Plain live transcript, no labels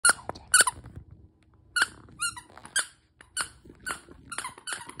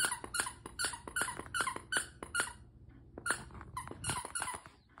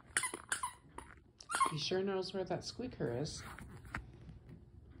sure knows where that squeaker is.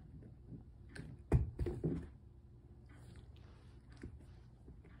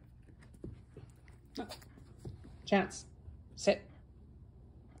 Oh. Chance, sit.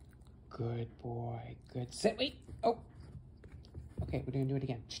 Good boy, good. Sit, wait. Oh. Okay, we're gonna do it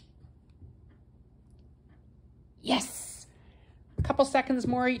again. Yes! A couple seconds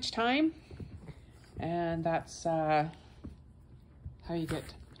more each time. And that's how you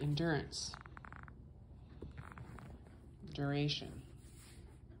get endurance. Duration.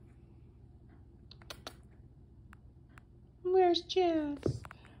 Where's Chance?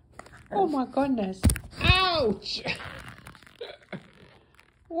 Oh my goodness. Ouch!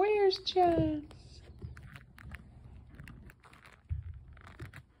 Where's Chance?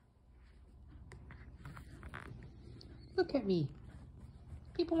 Look at me.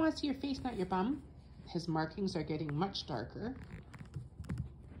 People want to see your face, not your bum. His markings are getting much darker.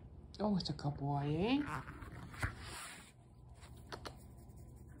 Oh, it's a good boy, eh?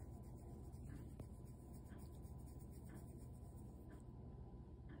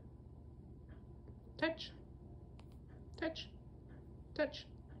 Touch. Touch. Touch.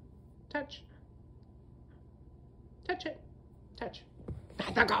 Touch. Touch it. Touch.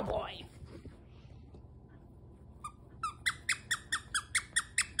 That's a good boy.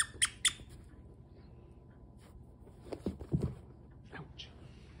 Ouch.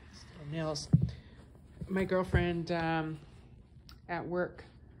 Little nails. My girlfriend at work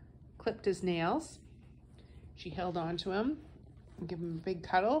clipped his nails. She held on to him and gave him a big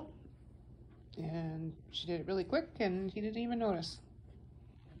cuddle. And she did it really quick and he didn't even notice.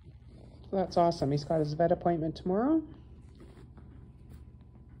 So that's awesome. He's got his vet appointment tomorrow.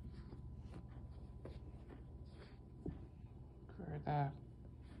 For the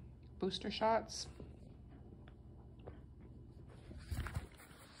booster shots.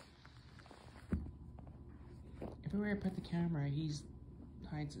 Everywhere I put the camera, he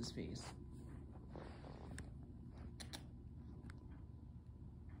hides his face.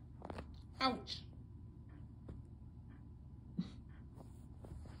 Ouch!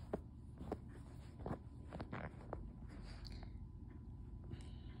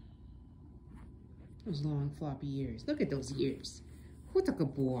 Those long floppy ears. Look at those ears. Who's a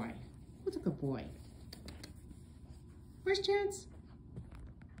good boy? Who's a good boy? Where's Chance?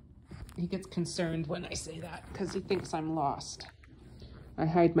 He gets concerned when I say that because he thinks I'm lost. I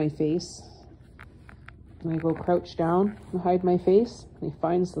hide my face. And I go crouch down and hide my face. And he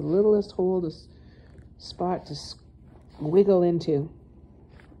finds the littlest hole, this spot to wiggle into.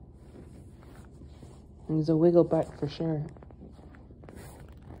 And he's a wiggle butt for sure.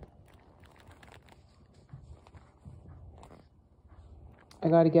 I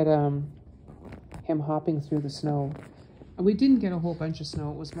got to get him hopping through the snow. And we didn't get a whole bunch of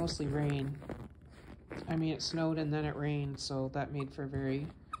snow. It was mostly rain. I mean, it snowed and then it rained, so that made for very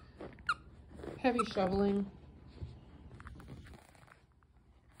heavy shoveling.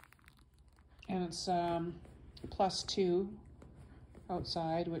 And it's +2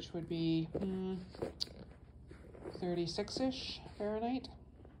 outside, which would be 36-ish Fahrenheit.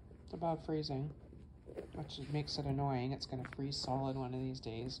 It's about freezing, which makes it annoying. It's going to freeze solid one of these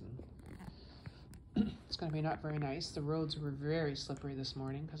days. And it's going to be not very nice. The roads were very slippery this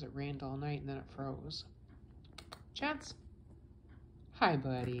morning because it rained all night and then it froze. Chance? Hi,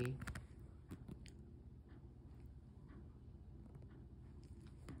 buddy.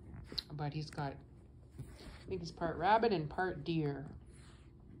 But he's got, I think he's part rabbit and part deer.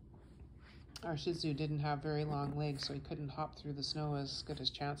 Our Shih Tzu didn't have very long legs, so he couldn't hop through the snow as good as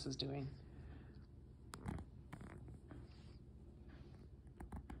Chance is doing.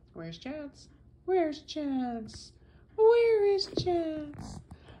 Where's Chance? Where's Chance? Where is Chance?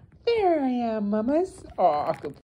 There I am, mamas. Oh, good